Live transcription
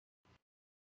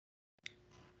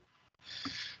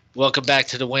Welcome back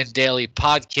to the Win Daily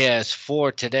podcast for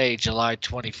today, July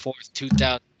 24th,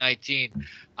 2019.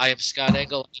 I am Scott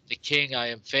Engel. I'm the king. I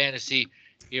am fantasy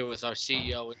here with our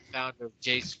CEO and founder,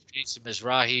 Jason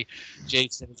Mizrahi.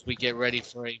 Jason, as we get ready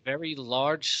for a very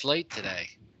large slate today,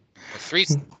 or three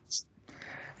slates.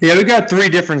 Yeah, we got three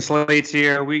different slates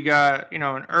here. We got,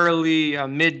 an early, a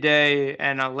midday,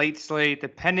 and a late slate.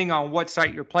 Depending on what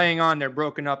site you're playing on, they're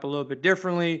broken up a little bit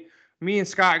differently. Me and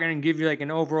Scott are going to give you like an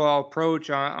overall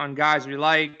approach on guys we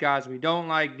like, guys we don't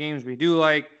like, games we do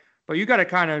like. But you got to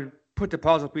kind of put the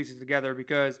puzzle pieces together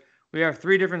because we have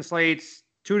three different slates,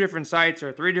 two different sites,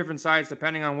 or three different sites,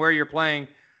 depending on where you're playing.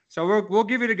 So we'll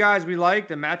give you the guys we like,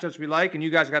 the matchups we like, and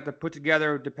you guys got to put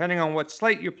together, depending on what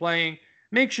slate you're playing,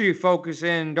 make sure you focus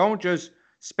in. Don't just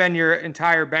spend your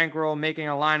entire bankroll making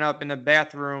a lineup in the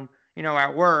bathroom,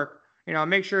 at work.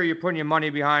 Make sure you're putting your money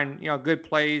behind, good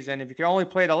plays. And if you can only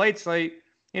play the late slate,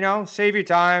 save your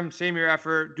time, save your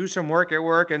effort, do some work at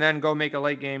work, and then go make a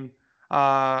late game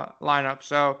lineup.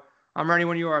 So I'm ready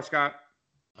when you are, Scott.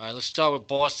 All right, let's start with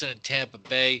Boston and Tampa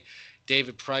Bay.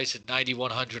 David Price at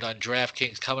 9,100 on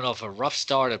DraftKings, coming off a rough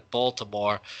start at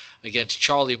Baltimore against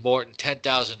Charlie Morton,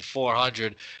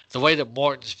 10,400. The way that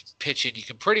Morton's pitching, you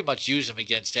can pretty much use him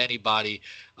against anybody.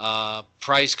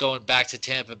 Price going back to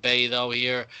Tampa Bay, though,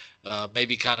 here,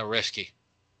 maybe kind of risky.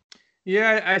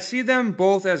 Yeah, I see them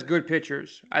both as good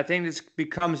pitchers. I think this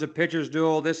becomes a pitcher's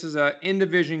duel. This is an in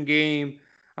division game.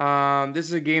 This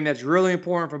is a game that's really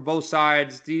important for both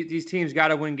sides. These teams got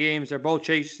to win games. They're both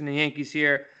chasing the Yankees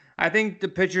here. I think the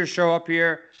pitchers show up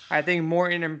here. I think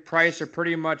Morton and Price are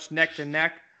pretty much neck to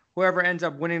neck. Whoever ends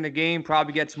up winning the game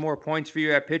probably gets more points for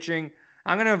you at pitching.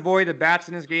 I'm going to avoid the bats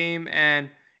in this game. And,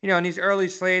 in these early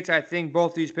slates, I think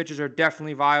both these pitchers are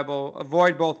definitely viable.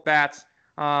 Avoid both bats.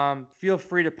 Feel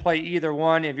free to play either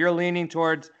one. If you're leaning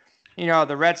towards,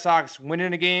 the Red Sox winning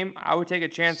the game, I would take a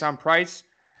chance on Price.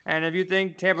 And if you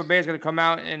think Tampa Bay is going to come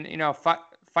out and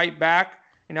fight back,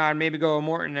 I'd maybe go with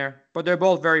Morton there. But they're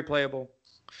both very playable.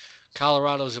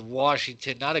 Colorado's in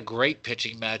Washington. Not a great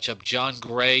pitching matchup. John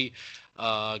Gray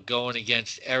going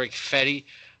against Eric Fetty.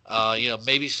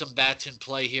 Maybe some bats in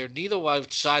play here. Neither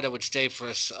side I would stay for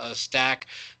a stack,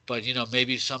 but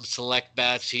maybe some select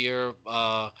bats here.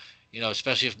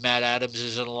 Especially if Matt Adams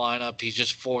is in the lineup, he's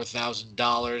just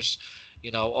 $4,000.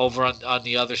 Over on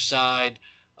the other side,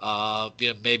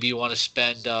 maybe you want to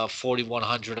spend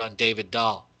 4,100 on David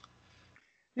Dahl.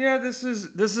 Yeah, this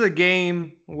is a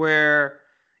game where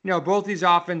both these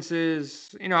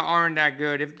offenses aren't that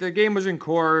good. If the game was in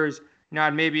cores,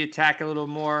 I'd maybe attack a little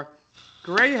more.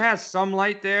 Gray has some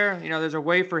light there. There's a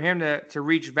way for him to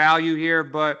reach value here,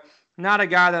 but not a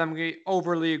guy that I'm going to be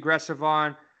overly aggressive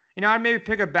on. I'd maybe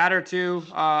pick a bat or two,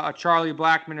 a Charlie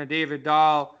Blackmon, a David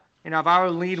Dahl. If I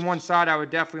would lean one side, I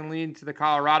would definitely lean to the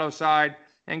Colorado side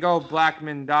and go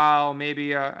Blackmon, Dahl,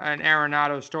 maybe an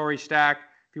Arenado Story stack.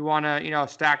 If you want to,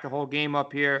 stack the whole game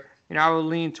up here, I would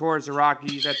lean towards the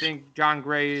Rockies. I think John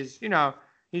Gray is,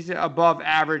 he's an above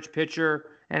average pitcher.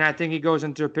 And I think he goes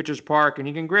into a pitcher's park and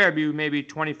he can grab you maybe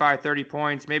 25, 30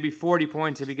 points, maybe 40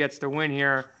 points if he gets the win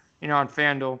here, on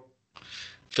FanDuel.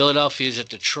 Philadelphia's at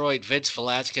Detroit. Vince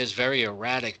Velasquez very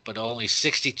erratic, but only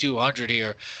 6,200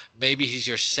 here. Maybe he's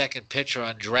your second pitcher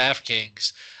on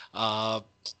DraftKings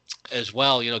as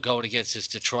well. Going against this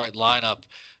Detroit lineup.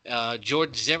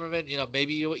 Jordan Zimmerman.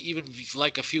 Maybe you even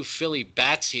like a few Philly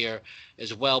bats here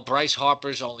as well. Bryce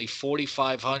Harper's only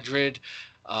 4,500.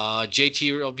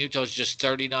 JT Realmuto is just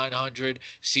 3,900.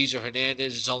 Cesar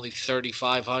Hernandez is only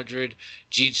 3,500.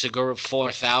 Gene Segura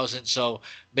 4,000. So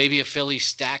maybe a Philly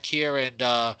stack here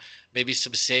and maybe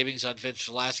some savings on Vince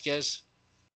Velasquez.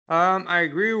 I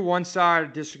agree with one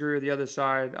side, disagree with the other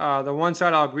side. The one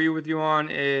side I'll agree with you on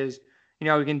is,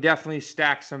 we can definitely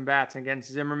stack some bats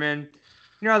against Zimmerman.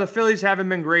 The Phillies haven't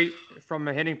been great from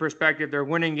a hitting perspective. They're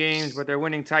winning games, but they're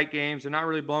winning tight games. They're not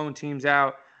really blowing teams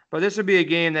out. But this would be a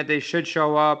game that they should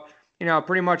show up.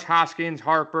 Pretty much Hoskins,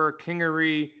 Harper,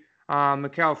 Kingery,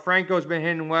 Maikel Franco's been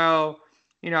hitting well.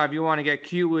 If you want to get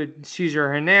cute with Cesar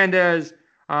Hernandez,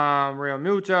 Real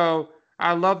Muto.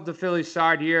 I love the Phillies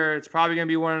side here. It's probably going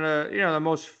to be one of the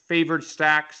most favored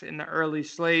stacks in the early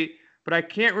slate. But I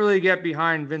can't really get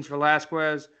behind Vince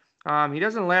Velasquez. He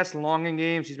doesn't last long in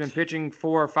games. He's been pitching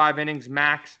 4 or 5 innings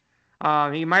max.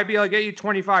 He might be able to get you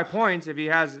 25 points if he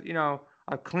has,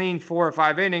 a clean 4 or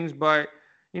 5 innings, but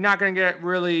you're not going to get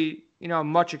really,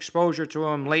 much exposure to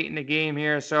him late in the game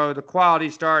here. So the quality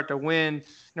start, the win,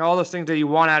 all those things that you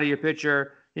want out of your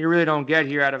pitcher, you really don't get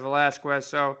here out of Velasquez.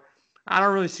 So I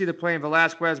don't really see the play in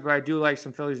Velasquez, but I do like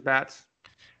some Phillies bats.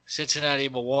 Cincinnati,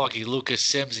 Milwaukee, Lucas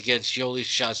Sims against Jhoulys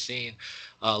Chacin.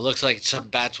 Looks like some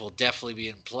bats will definitely be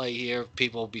in play here.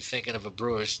 People will be thinking of a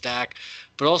Brewer stack,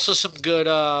 but also some good,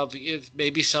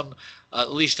 maybe some,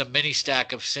 at least a mini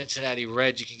stack of Cincinnati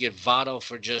Reds. You can get Votto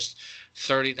for just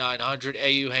 3,900.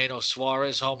 Eugenio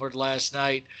Suarez homered last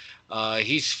night.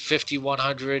 He's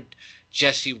 5,100.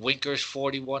 Jesse Winker's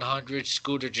 4,100.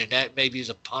 Scooter Gennett maybe is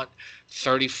a punt,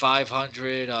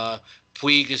 3,500.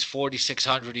 Puig is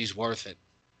 4,600. He's worth it.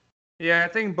 Yeah, I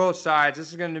think both sides. This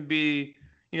is going to be,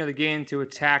 the game to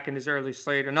attack in this early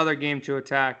slate. Another game to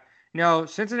attack.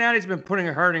 Cincinnati's been putting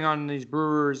a hurting on these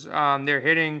Brewers. They're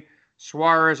hitting.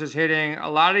 Suarez is hitting. A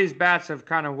lot of these bats have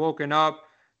kind of woken up.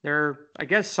 They're, I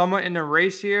guess, somewhat in the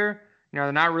race here.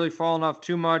 They're not really falling off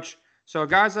too much. So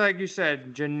guys like you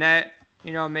said, Jeanette,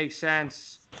 makes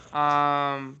sense.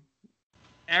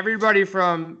 Everybody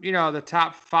from, the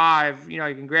top five, you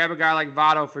can grab a guy like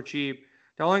Votto for cheap.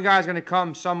 The only guy's going to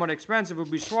come somewhat expensive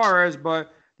would be Suarez,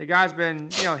 but the guy's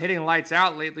been, hitting lights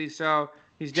out lately, so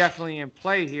he's definitely in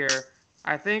play here.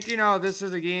 I think, this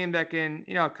is a game that can,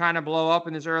 kind of blow up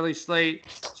in this early slate.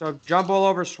 So jump all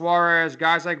over Suarez,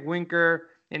 guys like Winker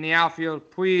in the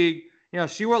outfield, Puig,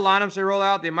 see what lineups they roll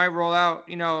out. They might roll out,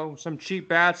 some cheap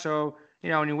bats. So,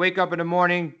 when you wake up in the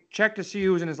morning, check to see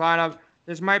who's in his lineup.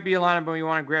 This might be a lineup where you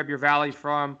want to grab your valley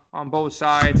from on both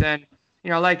sides. And,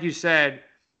 like you said,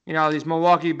 these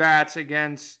Milwaukee bats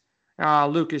against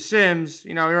Lucas Sims,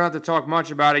 we don't have to talk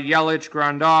much about it. Yelich,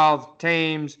 Grandal,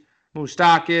 Thames,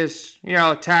 Moustakas,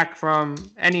 attack from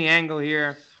any angle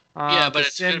here. Yeah, but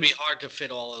it's going to be hard to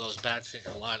fit all of those bats in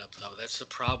your lineup, though. That's the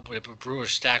problem with a Brewer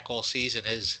stack all season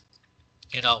is,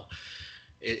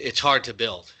 it's hard to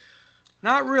build.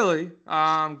 Not really.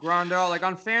 Grandal, like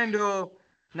on FanDuel,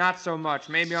 not so much.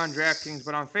 Maybe on DraftKings,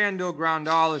 but on FanDuel,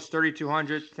 Grandal is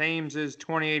 3,200. Thames is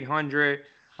 2,800.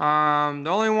 The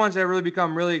only ones that really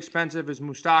become really expensive is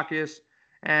Moustakas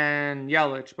and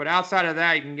Yelich. But outside of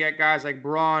that, you can get guys like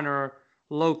Braun or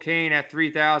Locane at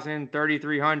 3,000,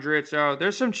 3,300. So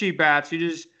there's some cheap bats.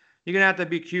 You're gonna have to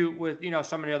be cute with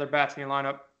some of the other bats in your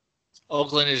lineup.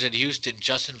 Oakland is at Houston.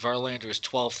 Justin Verlander is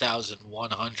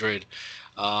 12,100.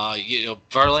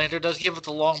 Verlander does give it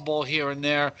the long ball here and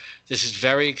there. This is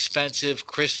very expensive.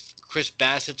 Chris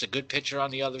Bassett's a good pitcher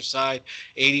on the other side,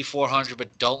 8,400,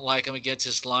 but don't like him against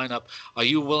this lineup. Are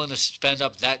you willing to spend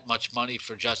up that much money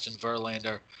for Justin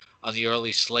Verlander on the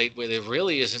early slate where there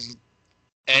really isn't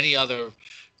any other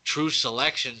true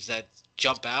selections that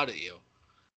jump out at you?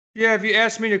 Yeah, if you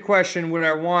ask me the question, would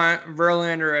I want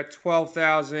Verlander at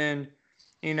 12,000?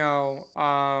 You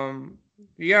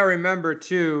gotta remember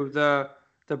too, the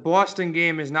Boston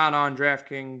game is not on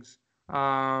DraftKings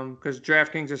because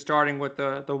DraftKings is starting with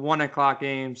the 1:00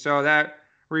 game, so that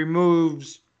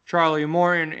removes Charlie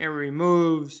Morton. It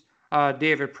removes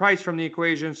David Price from the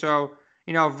equation. So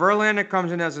Verlander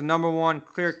comes in as the number one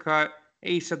clear-cut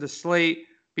ace of the slate.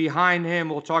 Behind him,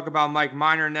 we'll talk about Mike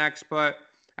Minor next, but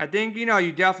I think, you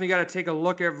definitely got to take a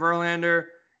look at Verlander.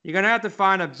 You're going to have to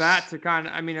find a bat to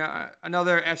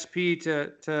another SP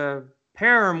to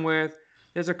pair him with.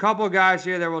 There's a couple of guys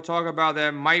here that we'll talk about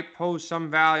that might pose some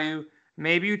value.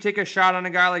 Maybe you take a shot on a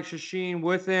guy like Chacin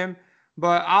with him,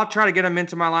 but I'll try to get him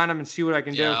into my lineup and see what I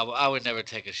can do. Yeah, I would never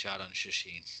take a shot on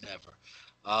Chacin, never.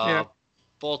 Yeah.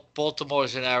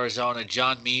 Baltimore's in Arizona.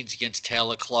 John Means against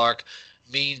Taylor Clark.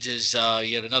 Means is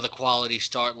he had another quality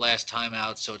start last time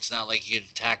out, so it's not like you can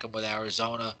attack him with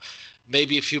Arizona.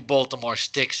 Maybe a few Baltimore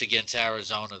sticks against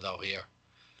Arizona, though, here.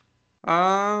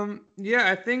 Yeah,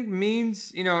 I think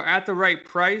Means, at the right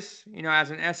price,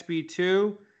 as an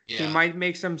SB2, he might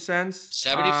make some sense.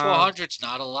 7,400 is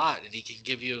not a lot, and he can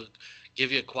give you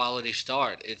a quality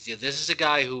start. This is a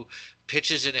guy who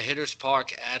pitches in a hitter's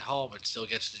park at home and still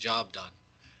gets the job done.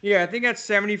 Yeah, I think at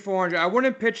 7,400, I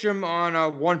wouldn't pitch him on a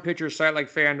one-pitcher site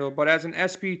like FanDuel, but as an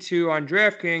SP2 on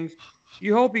DraftKings,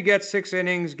 you hope he gets 6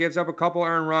 innings, gives up a couple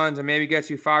earned runs, and maybe gets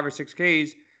you 5 or 6 Ks.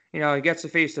 He gets to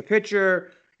face the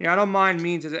pitcher. I don't mind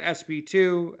Means as an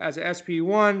SP2. As an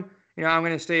SP1, I'm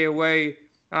going to stay away.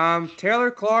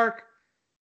 Taylor Clark,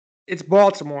 it's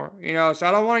Baltimore, so I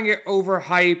don't want to get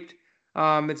overhyped.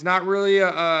 It's not really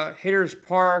a hitter's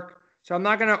park, so I'm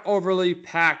not going to overly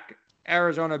pack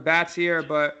Arizona bats here,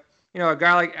 but a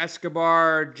guy like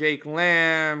Escobar, Jake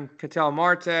Lamb, Ketel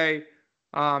Marte,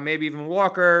 maybe even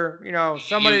Walker,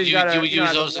 somebody's got to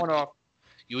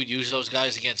You would use those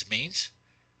guys against Means?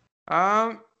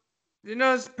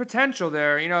 There's potential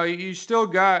there. You still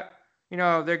got,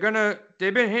 they've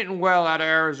been hitting well out of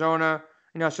Arizona,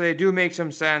 so they do make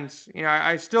some sense.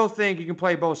 I still think you can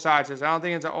play both sides. I don't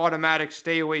think it's an automatic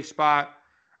stay away spot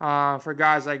for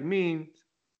guys like Means.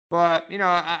 But,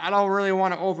 I don't really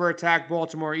want to over attack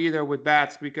Baltimore either with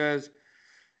bats because,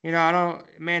 I don't,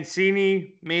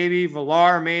 Mancini, maybe,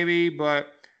 Villar, maybe,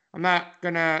 but I'm not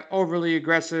going to overly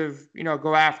aggressive,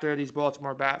 go after these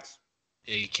Baltimore bats.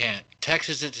 Yeah, you can't.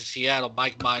 Texas into Seattle.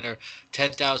 Mike Minor,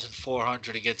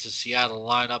 10,400 against the Seattle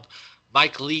lineup.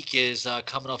 Mike Leake is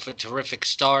coming off a terrific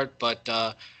start, but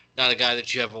not a guy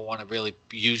that you ever want to really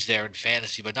use there in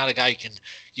fantasy. But not a guy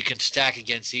you can stack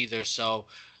against either. So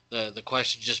the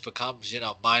question just becomes,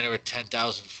 Minor at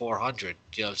 10,400.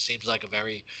 Seems like a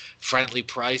very friendly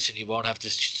price, and you won't have to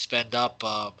spend up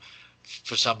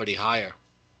for somebody higher.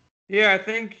 Yeah, I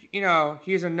think,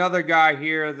 he's another guy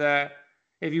here that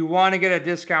if you want to get a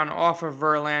discount off of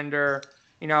Verlander,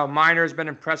 Minor's been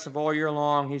impressive all year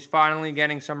long. He's finally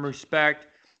getting some respect.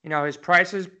 His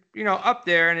price is, up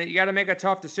there, and you got to make a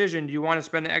tough decision. Do you want to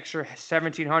spend an extra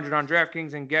 1,700 on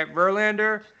DraftKings and get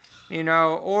Verlander,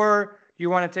 or do you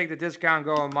want to take the discount and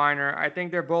go on Minor? I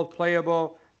think they're both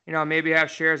playable. Maybe have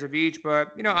shares of each,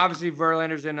 but obviously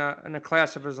Verlander's in a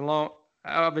class of his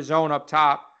own up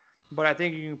top. But I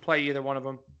think you can play either one of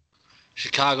them.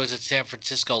 Chicago's at San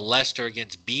Francisco. Lester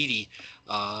against Beatty.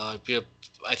 I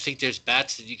think there's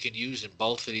bats that you can use in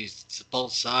both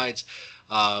sides.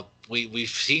 We've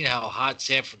seen how hot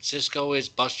San Francisco is.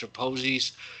 Buster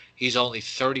Posey's, he's only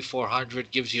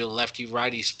 3,400. Gives you a lefty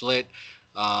righty split.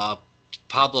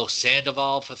 Pablo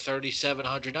Sandoval for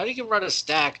 3,700. Now you can run a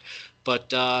stack, but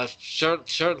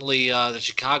certainly the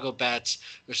Chicago bats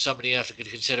are somebody you have to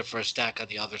consider for a stack on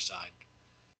the other side.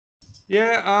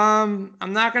 Yeah, I'm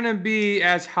not gonna be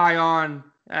as high on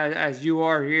as you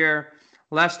are here.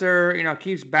 Lester,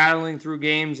 keeps battling through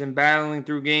games and battling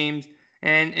through games,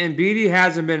 and Beatty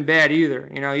hasn't been bad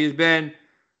either. He's been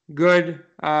good,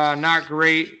 not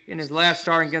great. In his last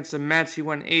start against the Mets, he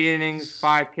went 8 innings,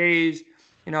 5 Ks.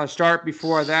 Start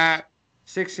before that,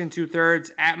 6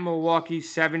 2/3 at Milwaukee,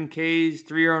 7 Ks,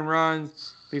 3 earned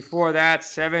runs. Before that,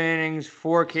 7 innings,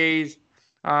 4 Ks.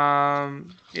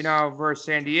 Versus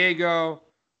San Diego,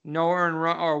 no earned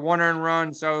run or 1 earned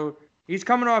run. So he's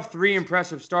coming off 3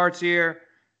 impressive starts here.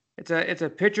 It's a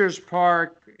pitcher's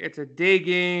park. It's a day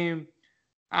game.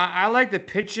 I like the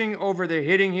pitching over the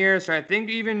hitting here. So I think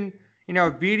even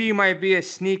Beatty might be a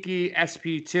sneaky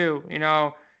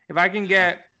SP2. If I can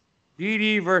get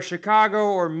Beatty versus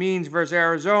Chicago or Means versus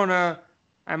Arizona,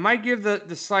 I might give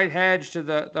the slight hedge to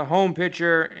the home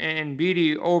pitcher and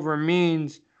Beatty over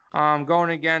Means.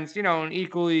 Going against, an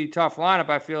equally tough lineup,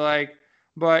 I feel like.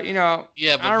 But, Yeah,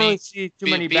 I but don't really see too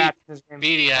many bats in this game.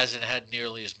 Beatty hasn't had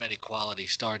nearly as many quality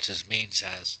starts as Means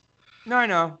has. No, I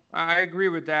know. I agree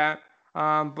with that.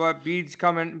 But Beatty's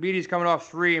coming off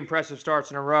 3 impressive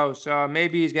starts in a row. So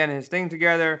maybe he's getting his thing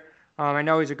together. I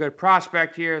know he's a good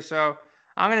prospect here. So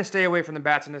I'm going to stay away from the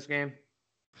bats in this game.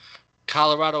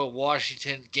 Colorado at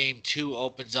Washington, game 2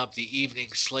 opens up the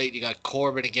evening slate. You got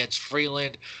Corbin against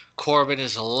Freeland. Corbin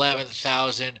is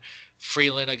 11,000.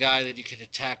 Freeland, a guy that you can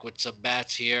attack with some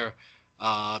bats here.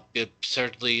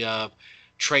 Certainly,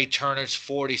 Trey Turner's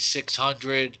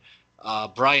 4,600.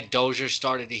 Brian Dozier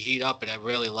starting to heat up, and I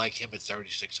really like him at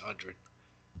 3,600.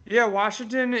 Yeah,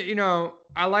 Washington,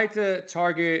 I like to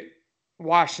target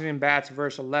Washington bats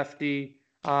versus a lefty.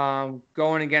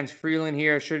 Going against Freeland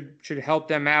here should help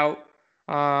them out.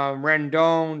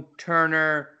 Rendon,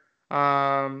 Turner,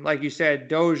 like you said,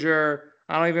 Dozier.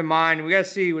 I don't even mind. We got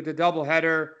to see with the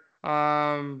doubleheader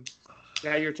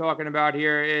that you're talking about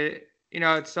here.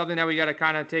 It's something that we got to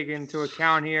kind of take into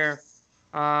account here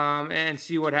and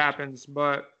see what happens.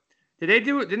 But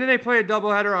didn't they play a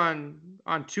doubleheader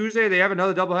on Tuesday? They have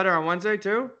another doubleheader on Wednesday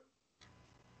too?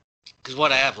 Because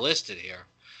what I have listed here.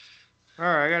 All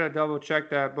right, I got to double check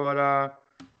that. But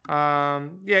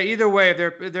yeah, either way,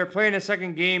 if they're playing a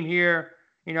second game here,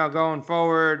 going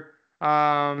forward,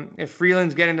 if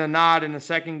Freeland's getting the nod in the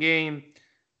second game,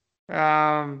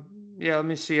 yeah, let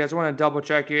me see. I just want to double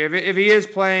check here. If he is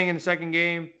playing in the second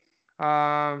game,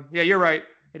 yeah, you're right.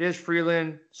 It is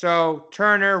Freeland. So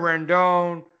Turner,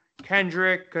 Rendon,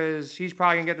 Kendrick, because he's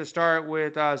probably gonna get the start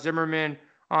with Zimmerman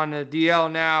on the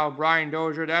DL now. Brian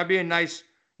Dozier. That'd be a nice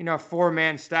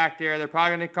 4-man stack there. They're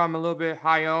probably going to come a little bit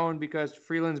high owned because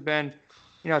Freeland's been,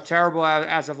 terrible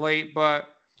as of late.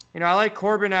 But, I like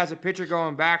Corbin as a pitcher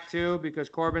going back too because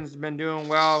Corbin's been doing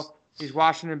well. These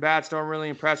Washington bats don't really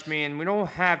impress me, and we don't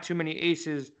have too many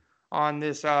aces on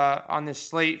this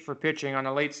slate for pitching on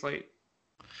the late slate.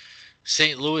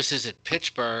 St. Louis is at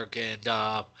Pittsburgh, and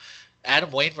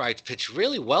Adam Wainwright's pitched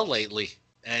really well lately.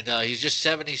 And he's just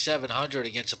 7,700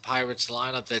 against a Pirates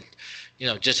lineup that,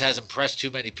 just hasn't pressed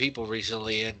too many people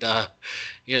recently. And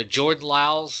Jordan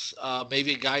Lyles,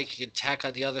 maybe a guy you can tack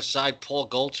on the other side. Paul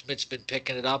Goldschmidt's been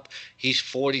picking it up. He's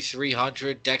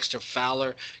 4,300. Dexter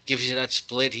Fowler gives you that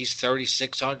split. He's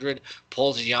 3,600.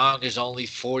 Paul Young is only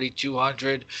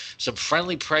 4,200. Some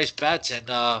friendly price bets, and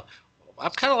I'm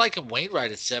kind of liking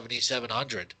Wainwright at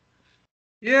 7,700.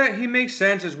 Yeah, he makes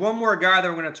sense. There's one more guy that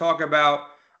we're going to talk about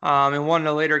in one of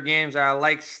the later games that I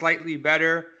like slightly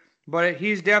better, but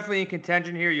he's definitely in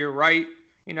contention here. You're right.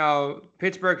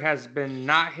 Pittsburgh has been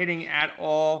not hitting at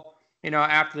all.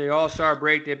 After the All-Star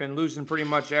break, they've been losing pretty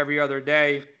much every other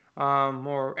day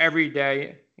or every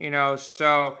day.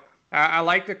 So I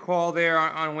like the call there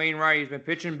on Wainwright. He's been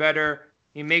pitching better.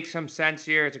 He makes some sense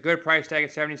here. It's a good price tag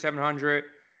at 7,700.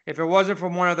 If it wasn't for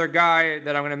one other guy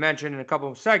that I'm going to mention in a couple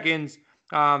of seconds,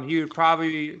 he would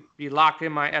probably be locked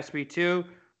in my SB2,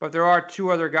 but there are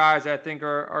two other guys that I think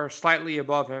are slightly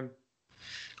above him.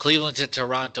 Cleveland's at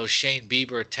Toronto. Shane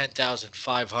Bieber at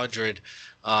 10,500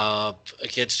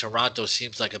 against Toronto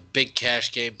seems like a big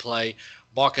cash game play.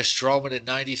 Marcus Stroman at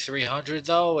 9,300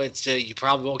 though. It's you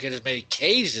probably won't get as many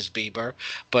Ks as Bieber,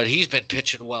 but he's been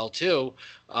pitching well too.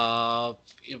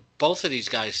 Both of these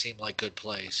guys seem like good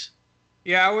plays.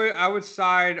 Yeah, I would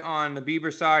side on the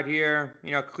Bieber side here.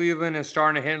 Cleveland is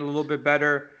starting to hit a little bit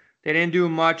better. They didn't do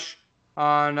much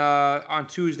on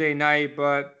Tuesday night,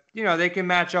 but they can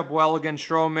match up well against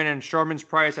Stroman, and Stroman's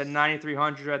price at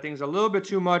 9,300 I think is a little bit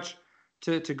too much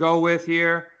to go with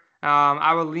here.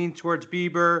 I would lean towards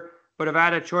Bieber, but if I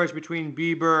had a choice between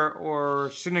Bieber or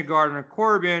Syndergaard and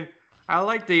Corbin, I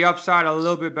like the upside a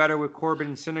little bit better with Corbin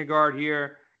and Syndergaard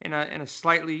here in a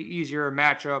slightly easier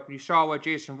matchup. You saw what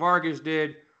Jason Vargas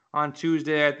did on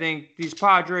Tuesday. I think these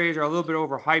Padres are a little bit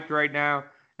overhyped right now,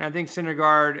 and I think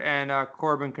Syndergaard and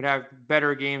Corbin could have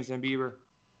better games than Bieber.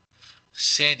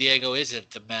 San Diego is at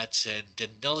the Mets, and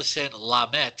Dinelson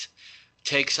Lamet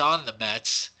takes on the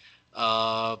Mets,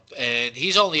 and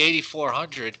he's only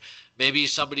 8,400. Maybe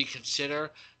somebody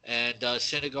consider. And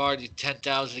Syndergaard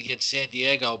 10,000 against San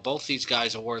Diego. Both these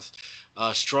guys are worth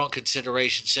strong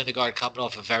consideration. Syndergaard coming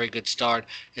off a very good start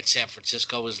at San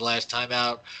Francisco his last time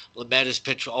out. Lamet has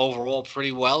pitched overall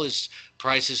pretty well. His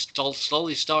price is still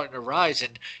slowly starting to rise,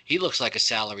 and he looks like a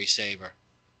salary saver.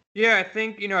 Yeah, I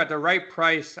think at the right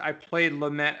price. I played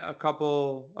Lamet a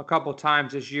couple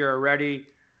times this year already.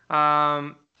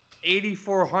 Um,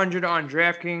 8,400 on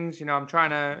DraftKings. I'm trying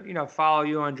to follow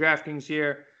you on DraftKings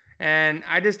here, and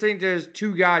I just think there's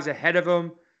two guys ahead of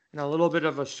him in a little bit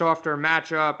of a softer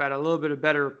matchup at a little bit of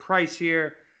better price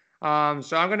here. So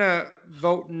I'm gonna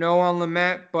vote no on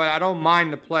Lamet, but I don't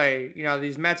mind the play.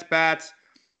 These Mets bats,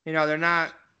 they're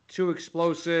not too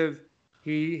explosive.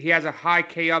 He has a high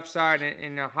K upside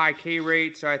and a high K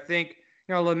rate, so I think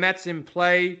Lamet's in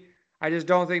play. I just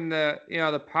don't think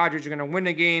the Padres are going to win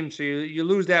the game, so you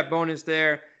lose that bonus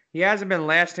there. He hasn't been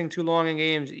lasting too long in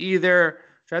games either,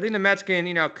 so I think the Mets can.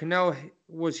 Cano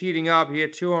was heating up. He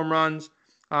had 2 home runs,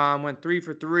 went 3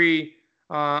 for 3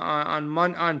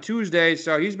 on Tuesday,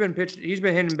 so he's been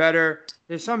hitting better.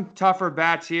 There's some tougher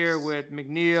bats here with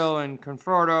McNeil and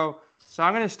Conforto, so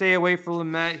I'm going to stay away from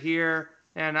Lamet here.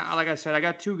 And like I said, I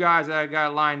got two guys that I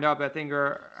got lined up that I think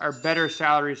are better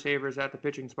salary savers at the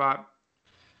pitching spot.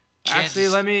 Actually,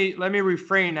 Kansas. let me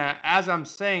refrain that. As I'm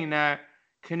saying that,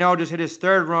 Cano just hit his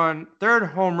third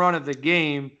home run of the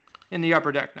game in the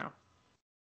upper deck now.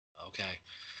 Okay.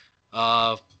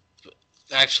 Uh,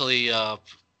 actually,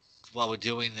 while we're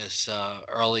doing this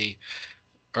early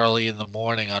in the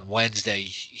morning on Wednesday,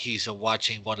 he's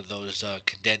watching one of those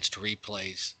condensed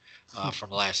replays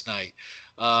from last night.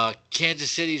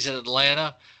 Kansas City's in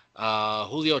Atlanta.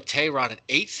 Julio Teheran at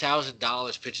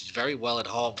 $8,000 pitches very well at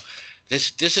home.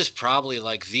 This is probably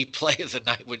like the play of the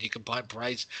night when you combine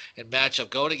price and matchup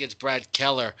going against Brad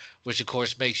Keller, which of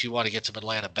course makes you want to get some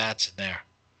Atlanta bats in there.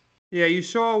 Yeah, you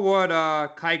saw what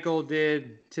Keuchel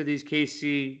did to these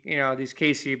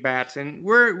KC bats, and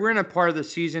we're in a part of the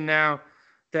season now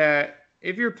that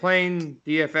if you're playing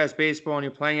DFS baseball and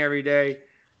you're playing every day,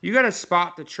 you got to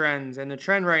spot the trends. And the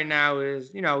trend right now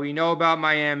is, we know about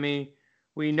Miami,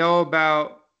 we know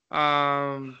about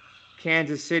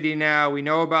Kansas City now, we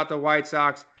know about the White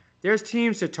Sox. There's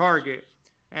teams to target,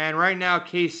 and right now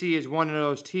KC is one of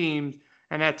those teams.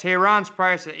 And at Tehran's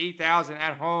price at 8,000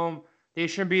 at home, they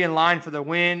should be in line for the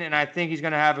win, and I think he's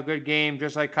going to have a good game,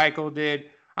 just like Keuchel did.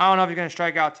 I don't know if he's going to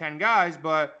strike out 10 guys,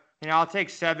 but I'll take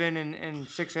 7 in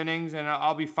 6 innings, and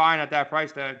I'll be fine at that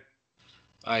price tag.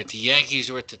 All right, the Yankees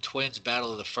are at the Twins,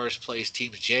 battle of the first place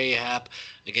teams. J-Hap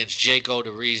against Jake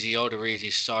Odorizzi.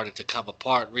 Odorizzi started to come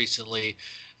apart recently,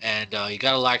 and you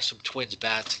got to like some Twins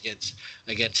bats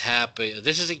against Hap.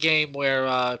 This is a game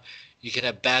where you can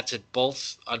have bats at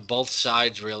both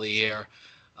sides really here.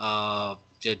 Yeah,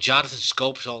 Jonathan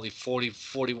Scope's only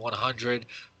 4,100.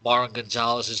 Martin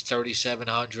Gonzalez is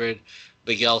 3,700.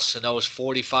 Miguel Sano is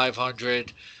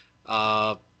 4,500.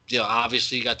 Uh,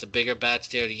 obviously you got the bigger bats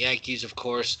there. The Yankees, of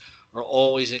course, are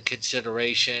always in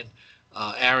consideration.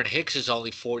 Aaron Hicks is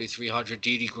only 4,300.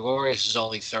 Didi Gregorius is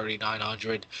only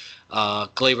 3,900.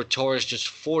 Gleyber Torres just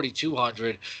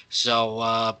 4,200. So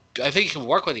I think you can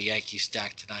work with a Yankee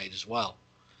stack tonight as well.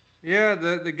 Yeah,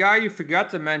 the guy you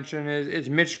forgot to mention is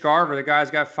Mitch Garver. The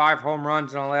guy's got 5 home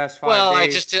runs in the last five Well,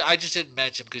 days. I just didn't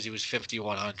mention because he was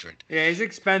 5,100. Yeah, he's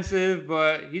expensive,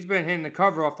 but he's been hitting the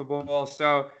cover off the ball.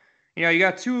 So, you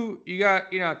got two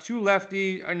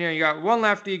lefty, and you got one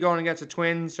lefty going against the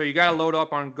Twins. So you got to load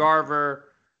up on Garver,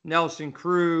 Nelson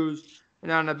Cruz,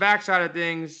 and on the backside of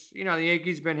things, the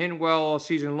Yankees been hitting well all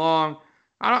season long.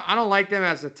 I don't like them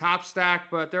as the top stack,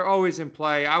 but they're always in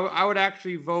play. I would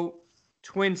actually vote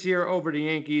Twins here over the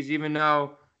Yankees, even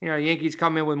though the Yankees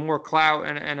come in with more clout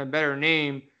and a better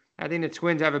name. I think the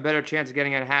Twins have a better chance of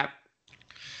getting at Hap.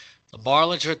 The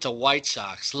Marlins are at the White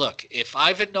Sox. Look, if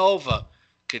Ivan Nova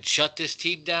could shut this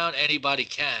team down, anybody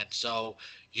can. So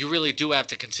you really do have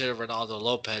to consider Ronaldo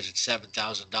Lopez at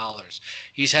 $7,000.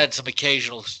 He's had some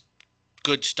occasional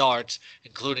good starts,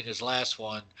 including his last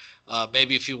one.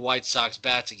 Maybe a few White Sox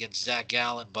bats against Zach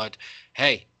Gallen, but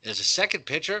hey, as a second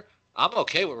pitcher, I'm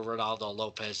okay with Ronaldo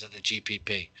Lopez in the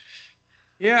GPP.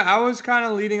 Yeah, I was kind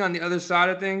of leading on the other side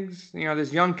of things.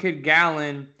 This young kid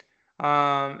Gallen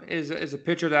is a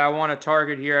pitcher that I want to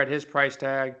target here at his price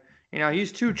tag.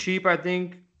 He's too cheap, I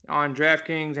think, on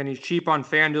DraftKings, and he's cheap on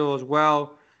FanDuel as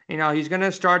well. He's going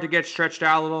to start to get stretched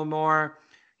out a little more.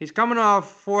 He's coming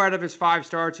off 4 out of his 5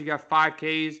 starts. He got 5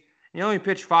 Ks. He only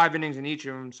pitched 5 innings in each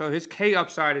of them, so his K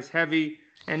upside is heavy.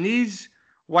 And these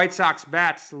White Sox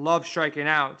bats love striking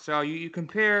out. So you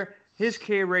compare his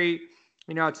K rate,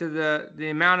 to the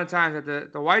amount of times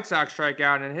that the White Sox strike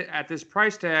out, and at this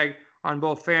price tag on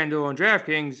both FanDuel and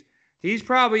DraftKings, he's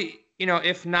probably,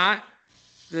 if not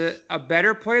a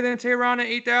better play than Tehran at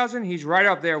 8,000, he's right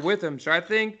up there with him. So I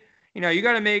think, you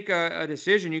got to make a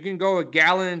decision. You can go with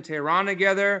Gallen and Tehran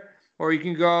together, or you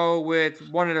can go with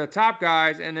one of the top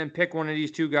guys and then pick one of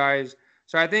these two guys.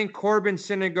 So I think Corbin,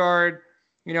 Syndergaard,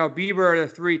 Bieber are the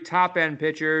 3 top-end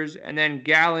pitchers, and then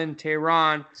Gallen,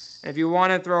 Tehran. And if you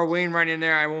want to throw Wainwright in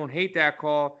there, I won't hate that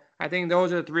call. I think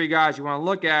those are the 3 guys you want to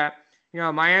look at.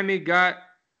 Miami got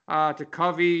to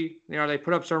Covey. They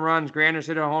put up some runs. Grander's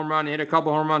hit a home run. They hit a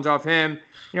couple home runs off him.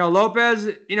 Lopez,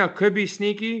 could be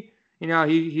sneaky.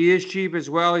 He is cheap as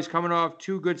well. He's coming off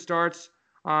 2 good starts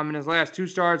in his last 2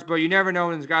 starts, but you never know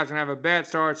when this guy's going to have a bad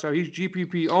start. So he's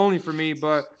GPP only for me,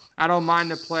 but I don't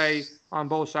mind the play on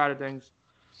both sides of things.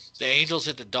 The Angels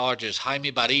at the Dodgers.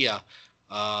 Jaime Barria,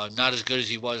 not as good as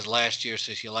he was last year.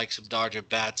 So if you like some Dodger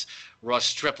bats, Russ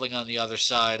Stripling on the other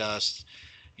side,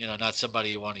 not somebody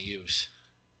you want to use.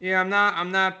 Yeah,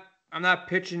 I'm not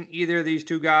pitching either of these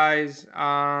 2 guys.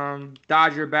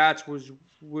 Dodger bats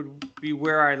would be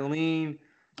where I lean.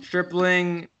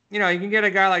 Stripling, you can get a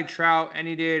guy like Trout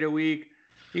any day of the week.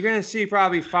 You're gonna see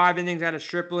probably 5 innings out of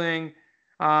Stripling.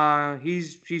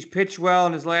 He's pitched well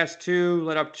in his last 2,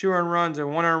 let up 2 earned runs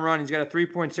and 1 earned run. He's got a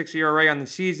 3.6 ERA on the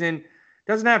season.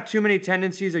 Doesn't have too many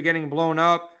tendencies of getting blown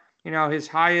up. His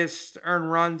highest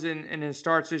earned runs in his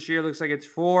starts this year looks like it's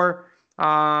 4.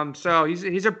 So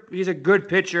he's a good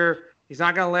pitcher. He's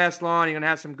not going to last long. He's going to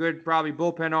have some good probably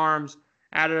bullpen arms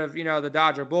out of the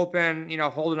Dodger bullpen.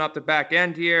 Holding up the back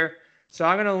end here. So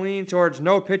I'm going to lean towards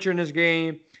no pitcher in this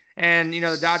game. And,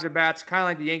 the Dodger bats, kind of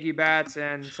like the Yankee bats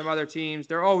and some other teams,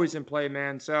 they're always in play,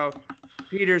 man. So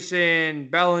Peterson,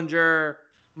 Bellinger,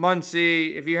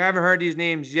 Muncy, if you haven't heard these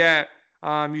names yet,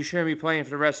 you shouldn't be playing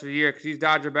for the rest of the year because these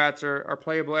Dodger bats are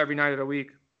playable every night of the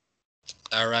week.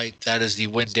 All right, that is the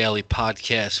Win Daily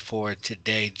podcast for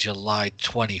today, July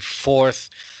 24th.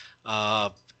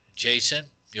 Jason,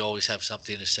 you always have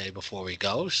something to say before we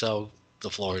go, so the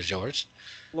floor is yours.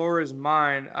 Floor is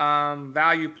mine.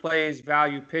 Value plays,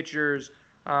 value pitchers.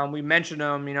 We mentioned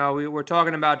them. We're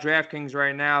talking about DraftKings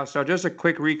right now. So just a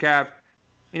quick recap.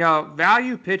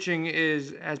 Value pitching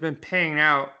has been paying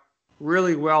out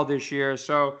really well this year.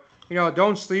 So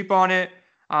don't sleep on it.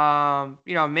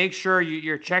 Make sure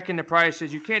you're checking the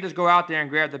prices. You can't just go out there and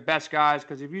grab the best guys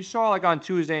because if you saw like on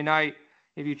Tuesday night,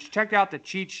 if you checked out the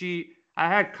cheat sheet, I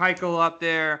had Keuchel up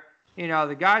there.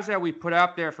 The guys that we put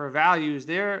up there for values,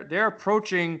 they're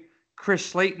approaching Chris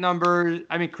Slate numbers.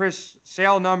 I mean, Chris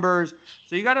Sale numbers.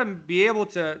 So you got to be able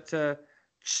to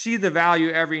see the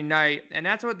value every night, and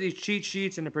that's what these cheat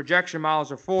sheets and the projection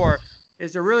models are for.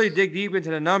 Is to really dig deep into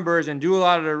the numbers and do a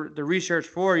lot of the research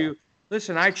for you.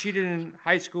 Listen, I cheated in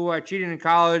high school. I cheated in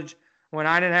college when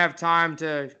I didn't have time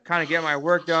to kind of get my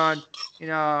work done.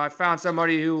 I found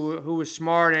somebody who was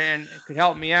smart and could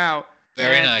help me out.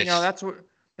 Very And nice.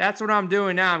 that's what I'm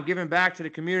doing now. I'm giving back to the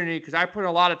community because I put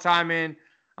a lot of time in,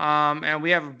 and we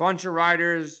have a bunch of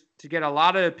writers to get a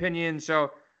lot of opinions.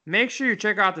 So make sure you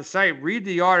check out the site, read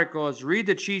the articles, read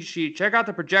the cheat sheet, check out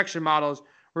the projection models.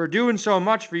 We're doing so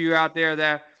much for you out there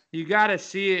that you got to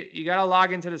see it. You got to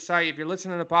log into the site. If you're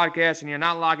listening to the podcast and you're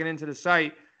not logging into the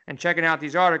site and checking out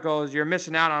these articles, you're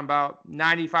missing out on about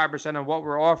 95% of what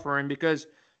we're offering because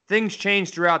things change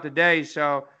throughout the day.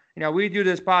 So, we do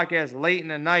this podcast late in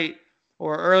the night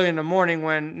or early in the morning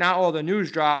when not all the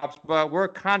news drops, but we're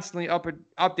constantly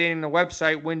updating the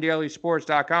website,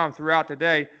 windailysports.com, throughout the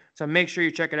day. So make sure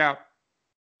you check it out.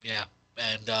 Yeah.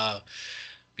 And,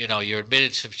 you're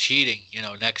admitted some cheating.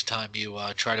 Next time you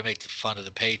try to make fun of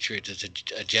the Patriots as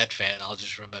a Jet fan, I'll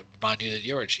just remind you that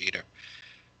you're a cheater.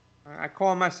 I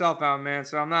call myself out, man,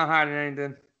 so I'm not hiding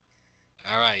anything.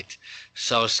 All right.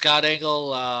 So Scott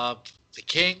Engel, the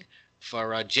king,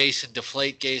 for Jason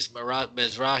Deflategate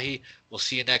Mizrahi. We'll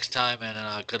see you next time,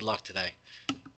 and good luck today.